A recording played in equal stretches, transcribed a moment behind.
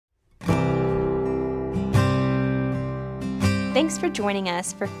Thanks for joining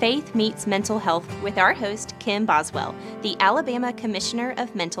us for Faith Meets Mental Health with our host, Kim Boswell, the Alabama Commissioner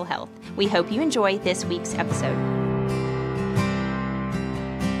of Mental Health. We hope you enjoy this week's episode.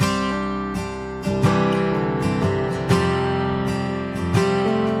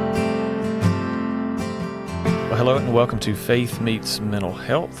 Well, hello and welcome to Faith Meets Mental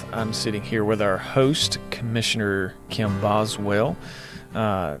Health. I'm sitting here with our host, Commissioner Kim Boswell.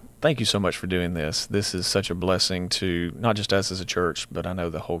 Thank you so much for doing this. This is such a blessing to not just us as a church, but I know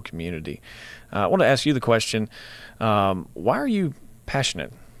the whole community. I want to ask you the question, why are you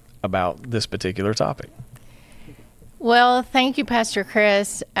passionate about this particular topic? Well, thank you, Pastor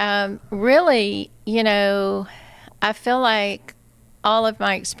Chris. Really, I feel like all of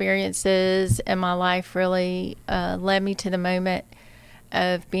my experiences in my life really led me to the moment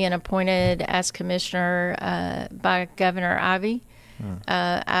of being appointed as commissioner by Governor Ivey.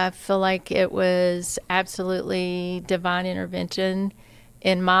 I feel like it was absolutely divine intervention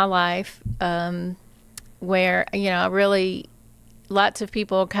in my life, where, really lots of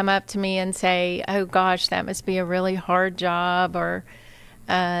people come up to me and say, oh gosh, that must be a really hard job, or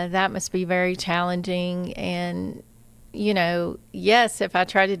that must be very challenging. And, yes, if I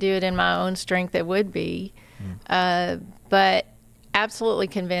tried to do it in my own strength, it would be. But absolutely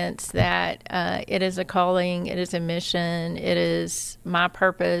convinced that it is a calling, it is a mission, it is my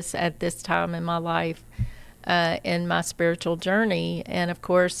purpose at this time in my life, in my spiritual journey. And of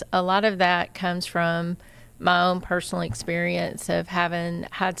course, a lot of that comes from my own personal experience of having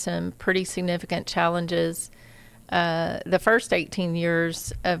had some pretty significant challenges the first 18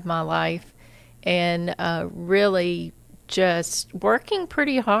 years of my life, and really just working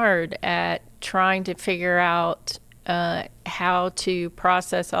pretty hard at trying to figure out how to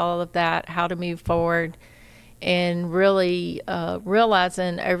process all of that, how to move forward, and really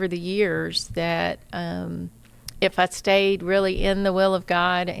realizing over the years that if I stayed really in the will of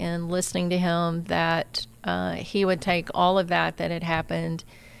God and listening to Him, that He would take all of that had happened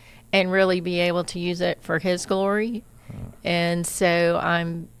and really be able to use it for His glory. And so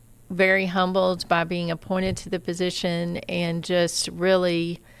I'm very humbled by being appointed to the position, and just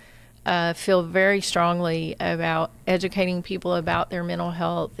really feel very strongly about educating people about their mental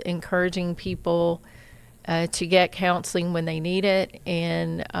health, encouraging people to get counseling when they need it,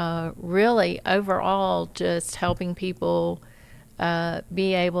 and really overall just helping people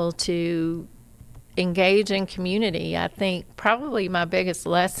be able to engage in community. I think probably my biggest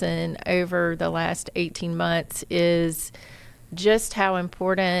lesson over the last 18 months is just how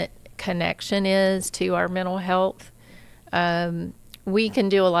important connection is to our mental health. We can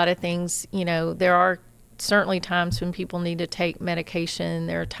do a lot of things. There are certainly times when people need to take medication.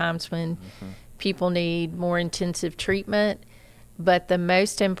 There are times when people need more intensive treatment. But the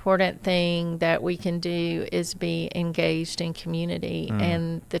most important thing that we can do is be engaged in community.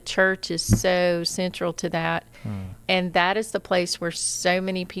 And the church is so central to that. And that is the place where so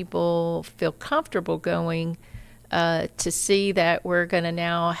many people feel comfortable going. To see that we're going to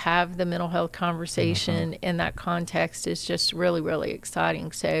now have the mental health conversation in that context is just really, really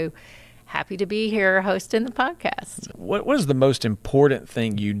exciting. So happy to be here hosting the podcast. What is the most important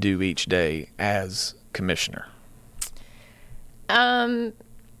thing you do each day as commissioner?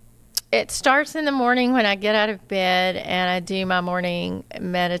 It starts in the morning when I get out of bed and I do my morning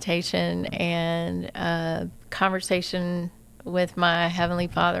meditation and conversation with my Heavenly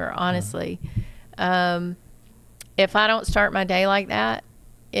Father, honestly. If I don't start my day like that,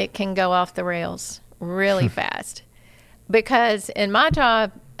 it can go off the rails really fast. Because in my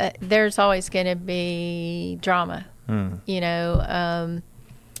job, there's always going to be drama.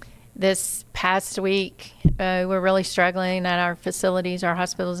 This past week, we're really struggling at our facilities, our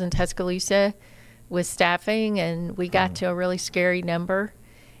hospitals in Tuscaloosa, with staffing, and we got to a really scary number.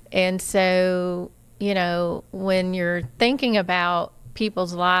 And so, when you're thinking about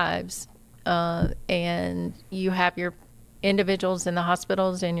people's lives, and you have your individuals in the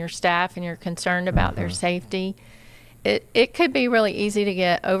hospitals and your staff, and you're concerned about their safety, it could be really easy to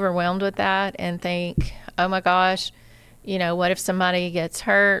get overwhelmed with that and think, oh my gosh, what if somebody gets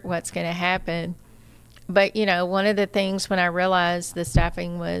hurt? What's going to happen? But, one of the things when I realized the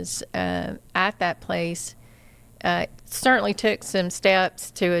staffing was at that place, certainly took some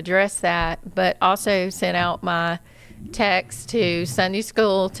steps to address that, but also sent out my text to Sunday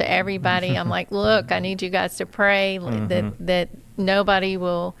school to everybody. I'm like, look, I need you guys to pray that nobody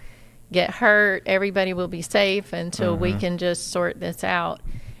will get hurt. Everybody will be safe until we can just sort this out.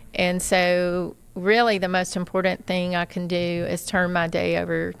 And so really the most important thing I can do is turn my day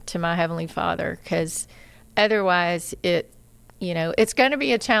over to my Heavenly Father, because otherwise it's going to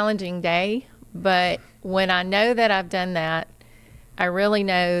be a challenging day. But when I know that I've done that, I really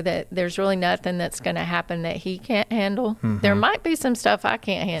know that there's really nothing that's going to happen that he can't handle. There might be some stuff I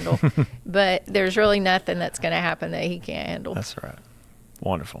can't handle, but there's really nothing that's going to happen that he can't handle. That's right.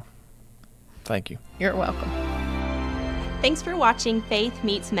 Wonderful. Thank you. You're welcome. Thanks for watching Faith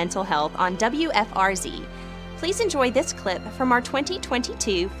Meets Mental Health on WFRZ. Please enjoy this clip from our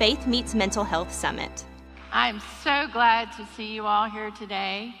 2022 Faith Meets Mental Health Summit. I'm so glad to see you all here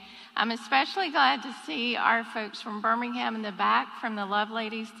today. I'm especially glad to see our folks from Birmingham in the back from the Love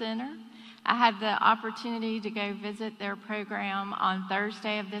Ladies Center. I had the opportunity to go visit their program on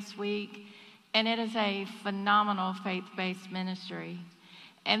Thursday of this week, and it is a phenomenal faith-based ministry.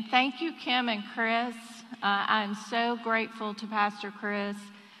 And thank you, Kim and Chris. I'm so grateful to Pastor Chris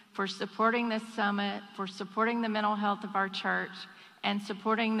for supporting this summit, for supporting the mental health of our church, and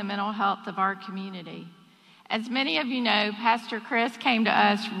supporting the mental health of our community. As many of you know, Pastor Chris came to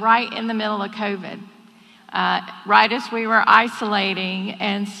us right in the middle of COVID, right as we were isolating,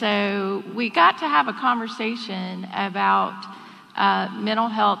 and so we got to have a conversation about mental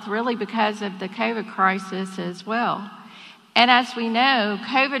health really because of the COVID crisis as well. And as we know,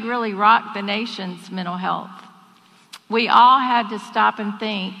 COVID really rocked the nation's mental health. We all had to stop and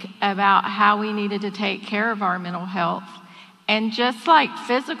think about how we needed to take care of our mental health. And just like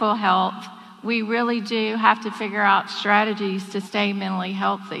physical health, we really do have to figure out strategies to stay mentally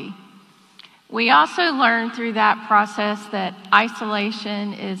healthy. We also learned through that process that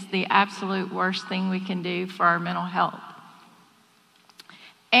isolation is the absolute worst thing we can do for our mental health.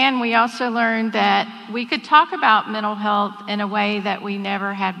 And we also learned that we could talk about mental health in a way that we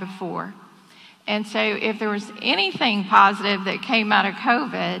never had before. And so if there was anything positive that came out of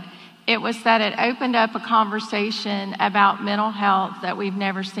COVID, it was that it opened up a conversation about mental health that we've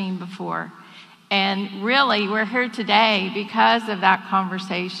never seen before. And really, we're here today because of that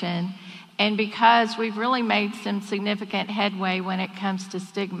conversation and because we've really made some significant headway when it comes to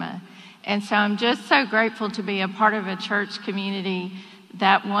stigma. And so I'm just so grateful to be a part of a church community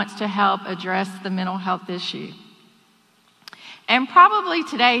that wants to help address the mental health issue. And probably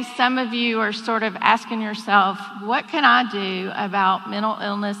today, some of you are sort of asking yourself, what can I do about mental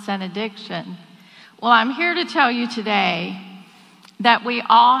illness and addiction? Well, I'm here to tell you today that we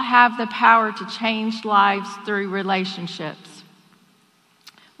all have the power to change lives through relationships.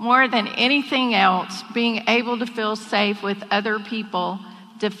 More than anything else, being able to feel safe with other people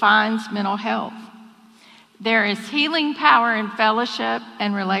defines mental health. There is healing power in fellowship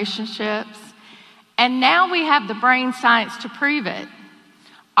and relationships, and now we have the brain science to prove it.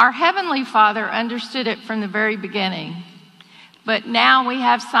 Our Heavenly Father understood it from the very beginning, but now we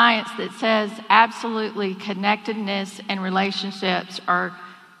have science that says absolutely connectedness and relationships are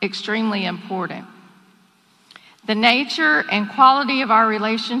extremely important. The nature and quality of our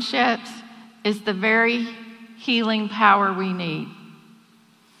relationships is the very healing power we need.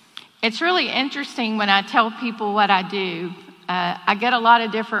 It's really interesting when I tell people what I do. I get a lot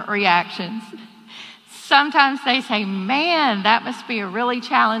of different reactions. Sometimes they say, man, that must be a really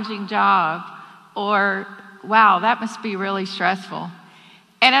challenging job, or wow, that must be really stressful.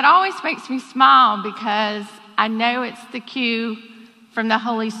 And it always makes me smile because I know it's the cue from the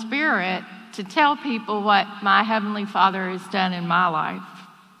Holy Spirit to tell people what my Heavenly Father has done in my life.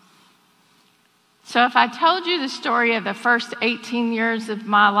 So if I told you the story of the first 18 years of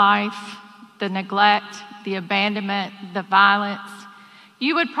my life, the neglect, the abandonment, the violence,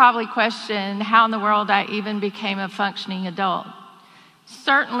 you would probably question how in the world I even became a functioning adult.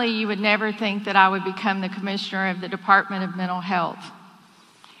 Certainly you would never think that I would become the commissioner of the Department of Mental Health.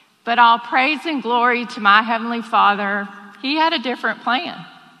 But all praise and glory to my Heavenly Father, He had a different plan.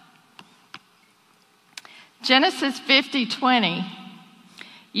 Genesis 50:20.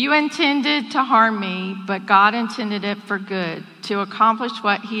 You intended to harm me, but God intended it for good, to accomplish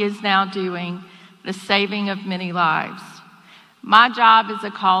what He is now doing, the saving of many lives. My job is a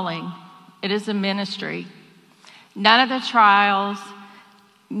calling. It is a ministry. None of the trials,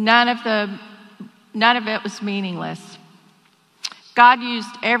 none of it was meaningless. God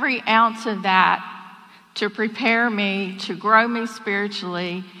used every ounce of that to prepare me, to grow me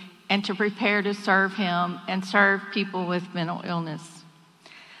spiritually, and to prepare to serve Him and serve people with mental illness.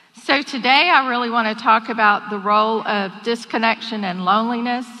 So today I really want to talk about the role of disconnection and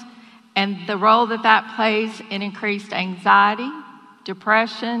loneliness and the role that that plays in increased anxiety,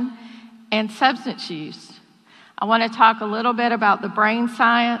 depression, and substance use. I want to talk a little bit about the brain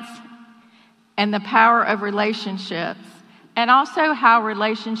science and the power of relationships, and also how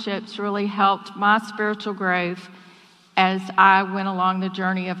relationships really helped my spiritual growth as I went along the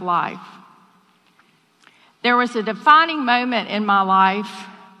journey of life. There was a defining moment in my life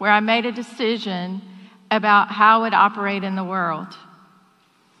where I made a decision about how I would operate in the world.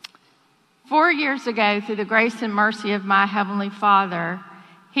 4 years ago, through the grace and mercy of my Heavenly Father,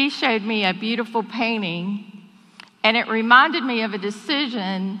 He showed me a beautiful painting, and it reminded me of a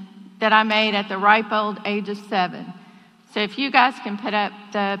decision that I made at the ripe old age of 7. So if you guys can put up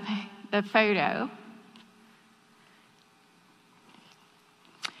the photo.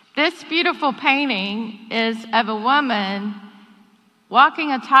 This beautiful painting is of a woman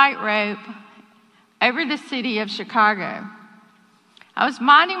walking a tightrope over the city of Chicago. I was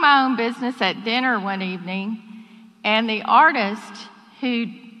minding my own business at dinner one evening, and the artist who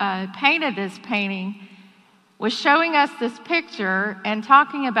painted this painting was showing us this picture and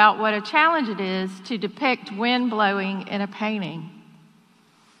talking about what a challenge it is to depict wind blowing in a painting.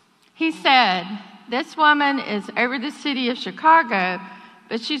 He said, this woman is over the city of Chicago,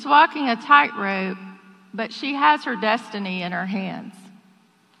 but she's walking a tightrope, but she has her destiny in her hands.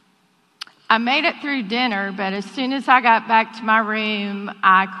 I made it through dinner, but as soon as I got back to my room,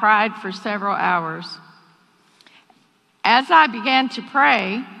 I cried for several hours. As I began to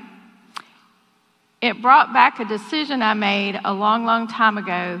pray, it brought back a decision I made a long, long time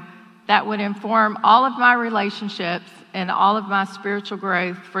ago that would inform all of my relationships and all of my spiritual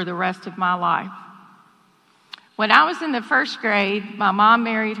growth for the rest of my life. When I was in the 1st grade, my mom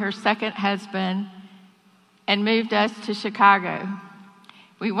married her second husband and moved us to Chicago.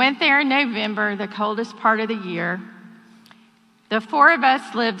 We went there in November, the coldest part of the year. The 4 of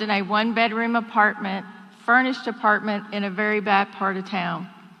us lived in a 1-bedroom apartment, furnished apartment in a very bad part of town.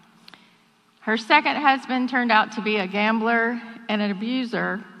 Her second husband turned out to be a gambler and an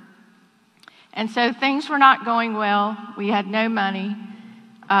abuser, and so things were not going well. We had no money.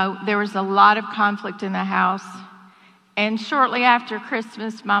 There was a lot of conflict in the house, and shortly after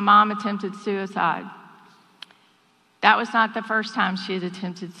Christmas, my mom attempted suicide. That was not the first time she had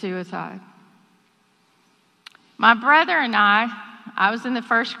attempted suicide. My brother and I was in the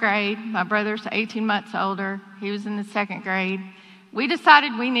 1st grade. My brother's 18 months older. He was in the 2nd grade. We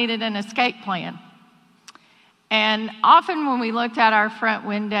decided we needed an escape plan. And often when we looked out our front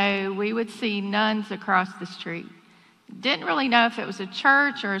window, we would see nuns across the street. Didn't really know if it was a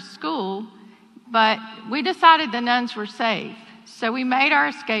church or a school, but we decided the nuns were safe. So we made our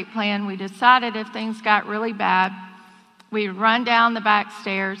escape plan. We decided if things got really bad, we'd run down the back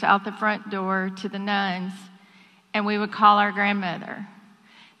stairs out the front door to the nuns, and we would call our grandmother.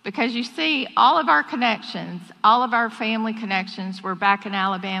 Because you see, all of our connections, all of our family connections were back in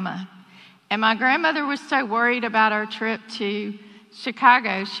Alabama. And my grandmother was so worried about our trip to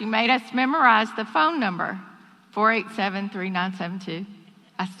Chicago, she made us memorize the phone number, 487-3972.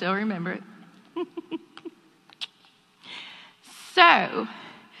 I still remember it. So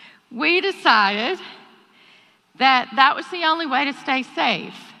we decided that was the only way to stay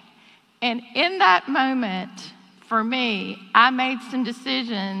safe. And in that moment, for me, I made some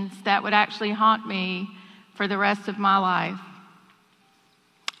decisions that would actually haunt me for the rest of my life.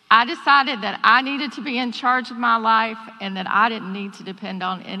 I decided that I needed to be in charge of my life and that I didn't need to depend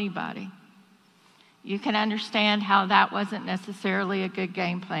on anybody. You can understand how that wasn't necessarily a good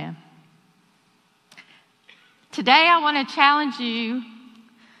game plan. Today, I want to challenge you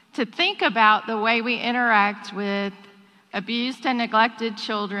to think about the way we interact with abused and neglected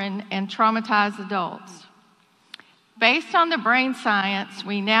children and traumatized adults. Based on the brain science,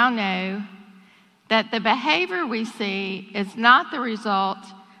 we now know that the behavior we see is not the result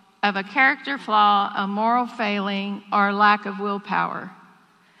of a character flaw, a moral failing, or a lack of willpower.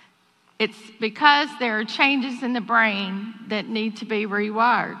 It's because there are changes in the brain that need to be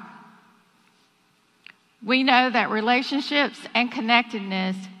rewired. We know that relationships and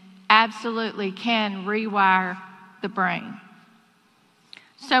connectedness absolutely can rewire the brain.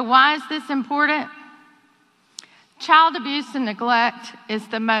 So why is this important? Child abuse and neglect is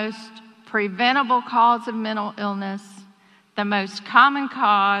the most preventable cause of mental illness, the most common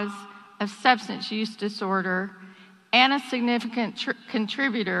cause of substance use disorder, and a significant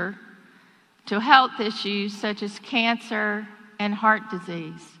contributor to health issues such as cancer and heart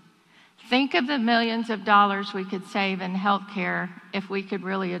disease. Think of the millions of dollars we could save in healthcare if we could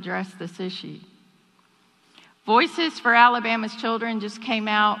really address this issue. Voices for Alabama's Children just came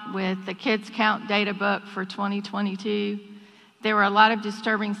out with the Kids Count data book for 2022. There were a lot of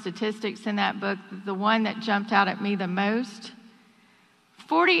disturbing statistics in that book. The one that jumped out at me the most,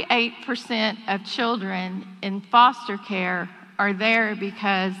 48% of children in foster care are there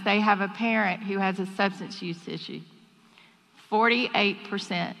because they have a parent who has a substance use issue.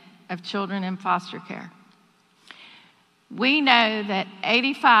 48% of children in foster care. We know that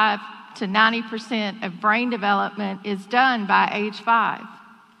 85 to 90% of brain development is done by age 5.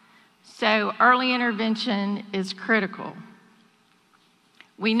 So early intervention is critical.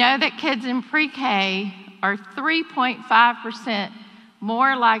 We know that kids in pre-K are 3.5%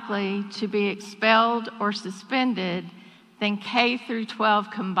 more likely to be expelled or suspended than K through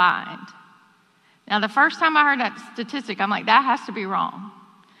 12 combined. Now, the first time I heard that statistic, I'm like, that has to be wrong.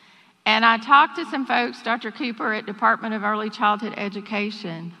 And I talked to some folks, Dr. Cooper at Department of Early Childhood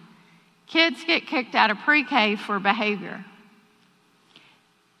Education. Kids get kicked out of pre-K for behavior.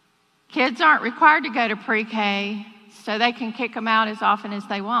 Kids aren't required to go to pre-K, so they can kick them out as often as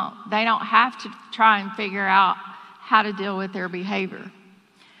they want. They don't have to try and figure out how to deal with their behavior.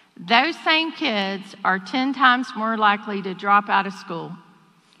 Those same kids are 10 times more likely to drop out of school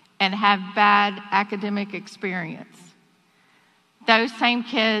and have bad academic experience. Those same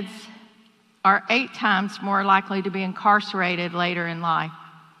kids are 8 times more likely to be incarcerated later in life.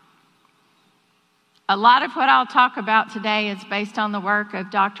 A lot of what I'll talk about today is based on the work of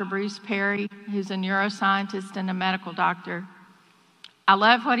Dr. Bruce Perry, who's a neuroscientist and a medical doctor. I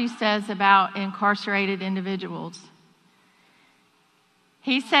love what he says about incarcerated individuals.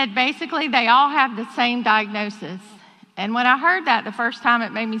 He said basically they all have the same diagnosis. And when I heard that the first time,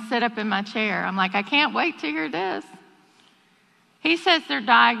 it made me sit up in my chair. I'm like, I can't wait to hear this. He says their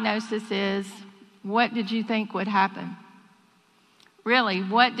diagnosis is, what did you think would happen? Really,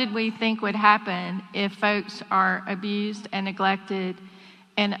 what did we think would happen if folks are abused and neglected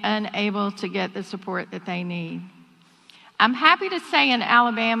and unable to get the support that they need? I'm happy to say in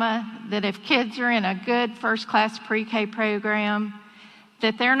Alabama that if kids are in a good first-class pre-K program,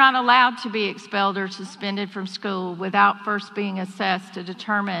 that they're not allowed to be expelled or suspended from school without first being assessed to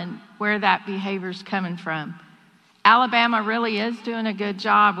determine where that behavior is coming from. Alabama really is doing a good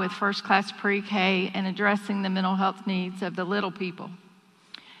job with first-class pre-K and addressing the mental health needs of the little people.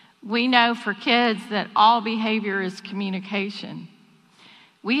 We know for kids that all behavior is communication.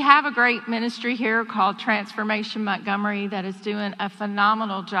 We have a great ministry here called Transformation Montgomery that is doing a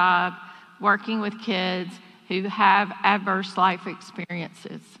phenomenal job working with kids who have adverse life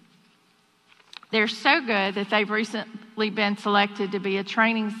experiences. They're so good that they've recently been selected to be a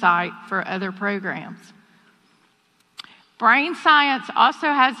training site for other programs. Brain science also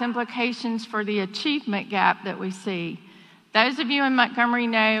has implications for the achievement gap that we see. Those of you in Montgomery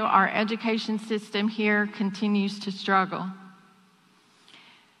know our education system here continues to struggle.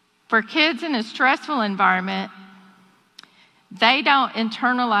 For kids in a stressful environment, they don't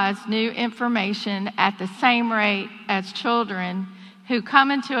internalize new information at the same rate as children who come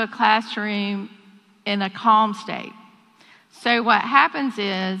into a classroom in a calm state. So what happens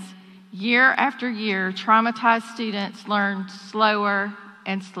is, year after year, traumatized students learn slower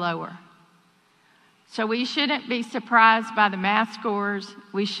and slower. So we shouldn't be surprised by the math scores.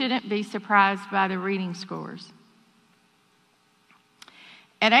 We shouldn't be surprised by the reading scores.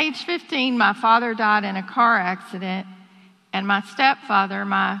 At age 15, my father died in a car accident, and my stepfather,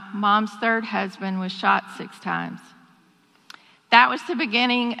 my mom's third husband, was shot 6 times. That was the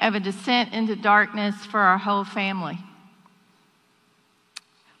beginning of a descent into darkness for our whole family.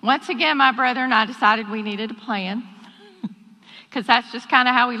 Once again, my brother and I decided we needed a plan, because that's just kind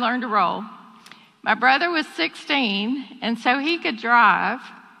of how we learned to roll. My brother was 16, and so he could drive.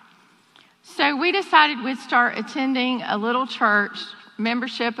 So we decided we'd start attending a little church,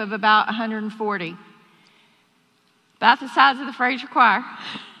 membership of about 140, about the size of the Fraser Choir.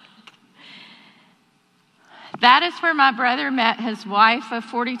 That is where my brother met his wife of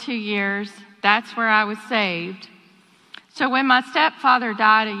 42 years. That's where I was saved. So when my stepfather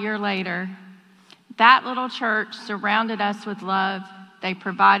died a year later, that little church surrounded us with love. They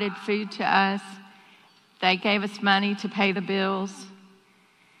provided food to us. They gave us money to pay the bills.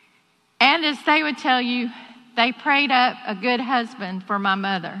 And as they would tell you, they prayed up a good husband for my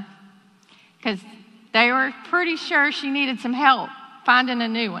mother, because they were pretty sure she needed some help finding a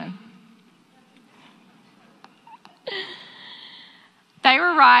new one. They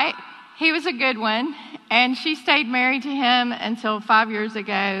were right. He was a good one. And she stayed married to him until 5 years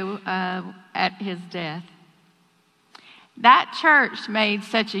ago at his death. That church made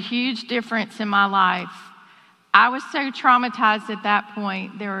such a huge difference in my life. I was so traumatized at that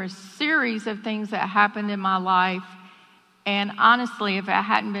point. There were a series of things that happened in my life. And honestly, if it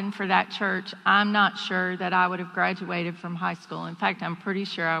hadn't been for that church, I'm not sure that I would have graduated from high school. In fact, I'm pretty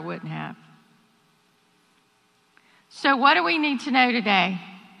sure I wouldn't have. So what do we need to know today?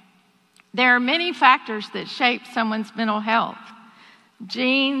 There are many factors that shape someone's mental health.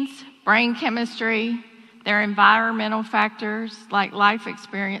 Genes, brain chemistry, there are environmental factors like life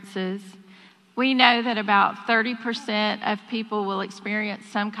experiences. We know that about 30% of people will experience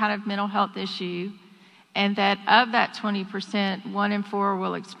some kind of mental health issue, and that of that 20%, 1 in 4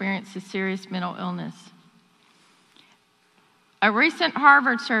 will experience a serious mental illness. A recent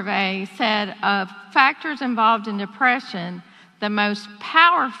Harvard survey said of factors involved in depression, the most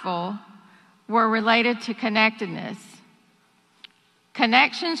powerful were related to connectedness.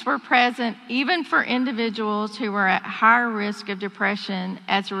 Connections were present even for individuals who were at higher risk of depression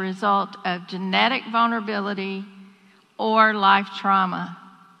as a result of genetic vulnerability or life trauma.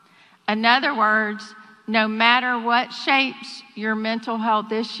 In other words, no matter what shapes your mental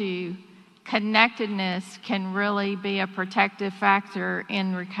health issue, connectedness can really be a protective factor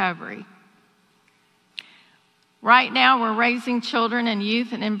in recovery. Right now, we're raising children and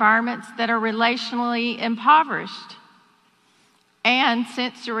youth in environments that are relationally impoverished and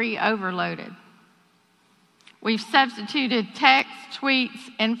sensory overloaded. We've substituted text, tweets,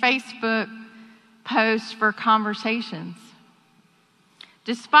 and Facebook posts for conversations.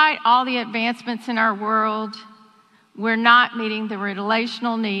 Despite all the advancements in our world, we're not meeting the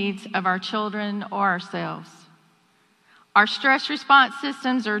relational needs of our children or ourselves. Our stress response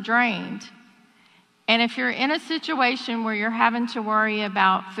systems are drained. And if you're in a situation where you're having to worry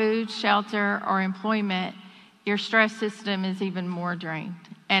about food, shelter, or employment, your stress system is even more drained,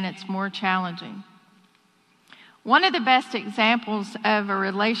 and it's more challenging. One of the best examples of a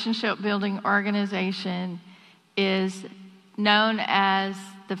relationship-building organization is known as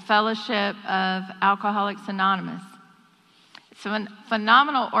the Fellowship of Alcoholics Anonymous. It's a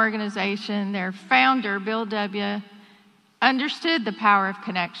phenomenal organization. Their founder, Bill W., understood the power of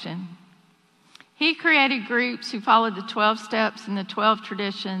connection. He created groups who followed the 12 steps and the 12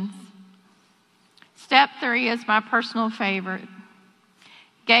 traditions. Step 3 is my personal favorite.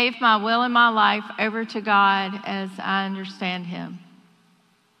 Gave my will and my life over to God as I understand Him.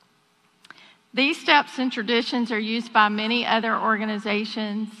 These steps and traditions are used by many other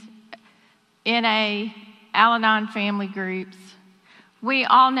organizations, NA, Al-Anon family groups. We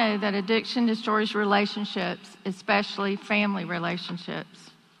all know that addiction destroys relationships, especially family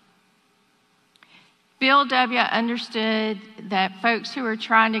relationships. Bill W. understood that folks who were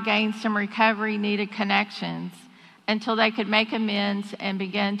trying to gain some recovery needed connections until they could make amends and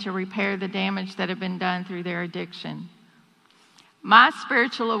begin to repair the damage that had been done through their addiction. My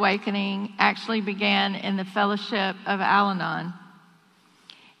spiritual awakening actually began in the Fellowship of Al-Anon.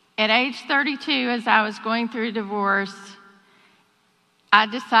 At age 32, as I was going through a divorce, I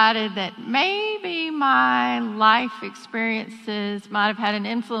decided that maybe my life experiences might have had an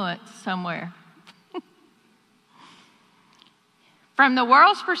influence somewhere. From the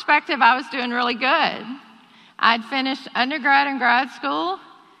world's perspective, I was doing really good. I'd finished undergrad and grad school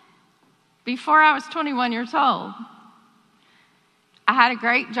before I was 21 years old. I had a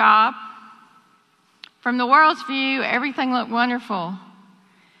great job. From the world's view, everything looked wonderful.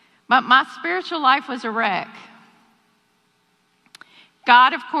 But my spiritual life was a wreck.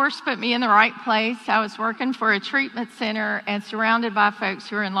 God, of course, put me in the right place. I was working for a treatment center and surrounded by folks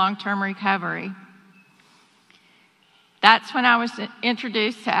who were in long-term recovery. That's when I was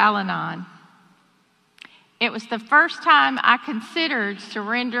introduced to Al-Anon. It was the first time I considered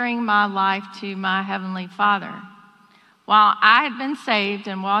surrendering my life to my Heavenly Father. While I had been saved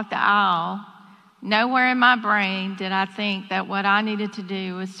and walked the aisle, nowhere in my brain did I think that what I needed to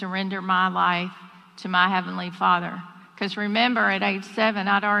do was surrender my life to my Heavenly Father. Because remember, at age 7,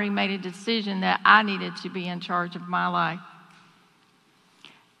 I'd already made a decision that I needed to be in charge of my life.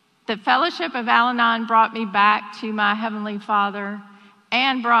 The Fellowship of Al-Anon brought me back to my Heavenly Father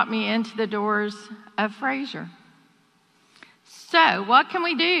and brought me into the doors of Fraser. So, what can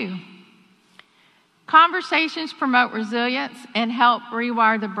we do? Conversations promote resilience and help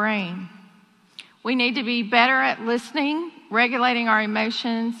rewire the brain. We need to be better at listening, regulating our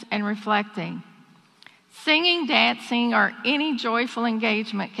emotions, and reflecting. Singing, dancing, or any joyful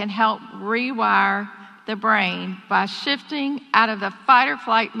engagement can help rewire the brain by shifting out of the fight or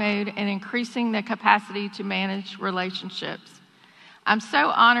flight mode and increasing the capacity to manage relationships. I'm so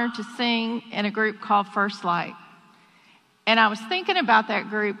honored to sing in a group called First Light. And I was thinking about that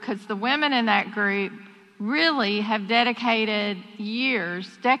group because the women in that group really have dedicated years,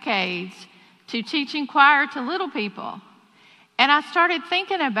 decades, to teaching choir to little people. And I started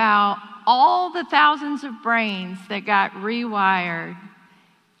thinking about all the thousands of brains that got rewired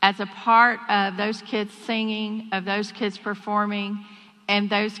as a part of those kids singing, of those kids performing, and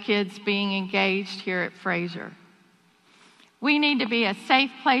those kids being engaged here at Fraser. We need to be a safe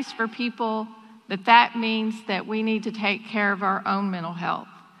place for people, but that means that we need to take care of our own mental health.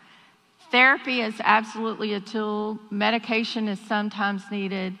 Therapy is absolutely a tool, medication is sometimes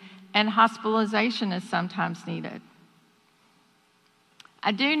needed, and hospitalization is sometimes needed.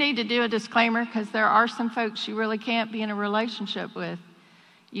 I do need to do a disclaimer because there are some folks you really can't be in a relationship with.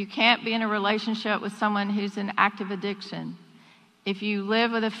 You can't be in a relationship with someone who's in active addiction. If you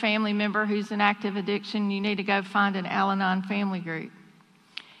live with a family member who's in active addiction, you need to go find an Al-Anon family group.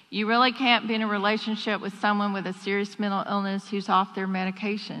 You really can't be in a relationship with someone with a serious mental illness who's off their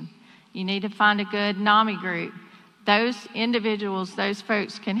medication. You need to find a good NAMI group. Those individuals, those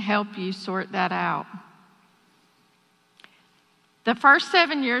folks can help you sort that out. The first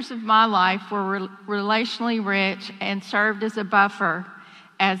 7 years of my life were relationally rich and served as a buffer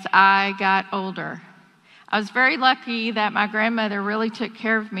as I got older. I was very lucky that my grandmother really took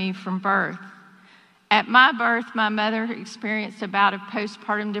care of me from birth. At my birth, my mother experienced a bout of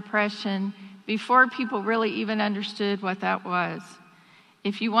postpartum depression before people really even understood what that was.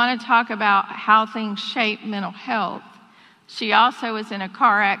 If you want to talk about how things shape mental health, she also was in a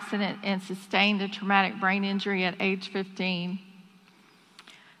car accident and sustained a traumatic brain injury at age 15.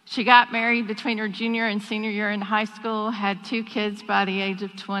 She got married between her junior and senior year in high school, had 2 kids by the age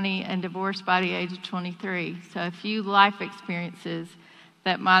of 20, and divorced by the age of 23. So a few life experiences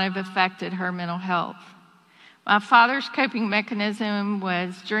that might have affected her mental health. My father's coping mechanism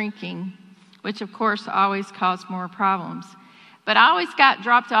was drinking, which of course always caused more problems. But I always got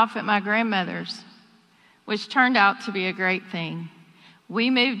dropped off at my grandmother's, which turned out to be a great thing. We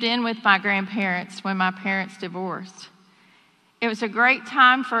moved in with my grandparents when my parents divorced. It was a great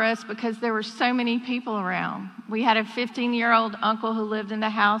time for us because there were so many people around. We had a 15-year-old uncle who lived in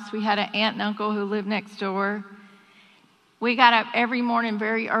the house. We had an aunt and uncle who lived next door. We got up every morning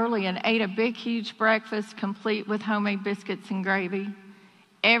very early and ate a big, huge breakfast complete with homemade biscuits and gravy.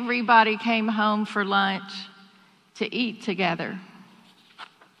 Everybody came home for lunch to eat together.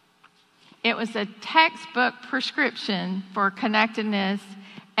 It was a textbook prescription for connectedness,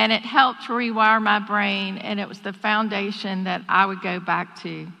 and it helped to rewire my brain, and it was the foundation that I would go back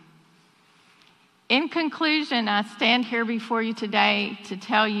to. In conclusion, I stand here before you today to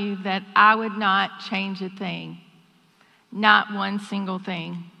tell you that I would not change a thing, not one single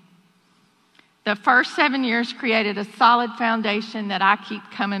thing. The first 7 years created a solid foundation that I keep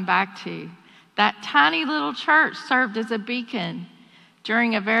coming back to. That tiny little church served as a beacon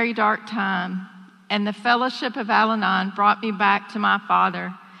during a very dark time, and the fellowship of Al-Anon brought me back to my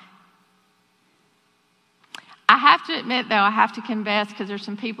Father. I have to admit, though, I have to confess, because there's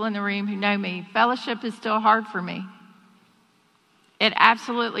some people in the room who know me, fellowship is still hard for me. It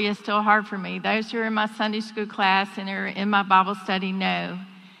absolutely is still hard for me. Those who are in my Sunday school class and are in my Bible study know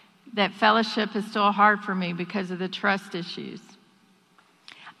that fellowship is still hard for me because of the trust issues.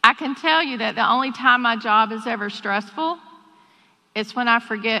 I can tell you that the only time my job is ever stressful is when I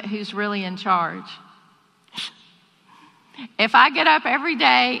forget who's really in charge. If I get up every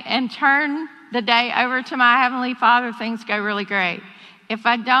day and turn the day over to my Heavenly Father, things go really great. If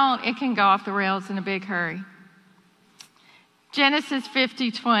I don't, it can go off the rails in a big hurry. Genesis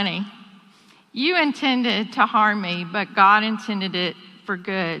 50:20. You intended to harm me, but God intended it for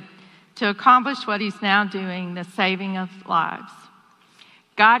good, to accomplish what He's now doing, the saving of lives.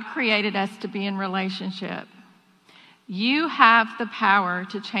 God created us to be in relationship. You have the power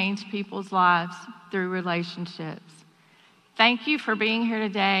to change people's lives through relationships. Thank you for being here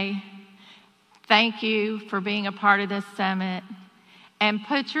today. Thank you for being a part of this summit. And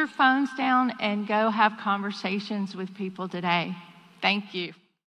put your phones down and go have conversations with people today. Thank you.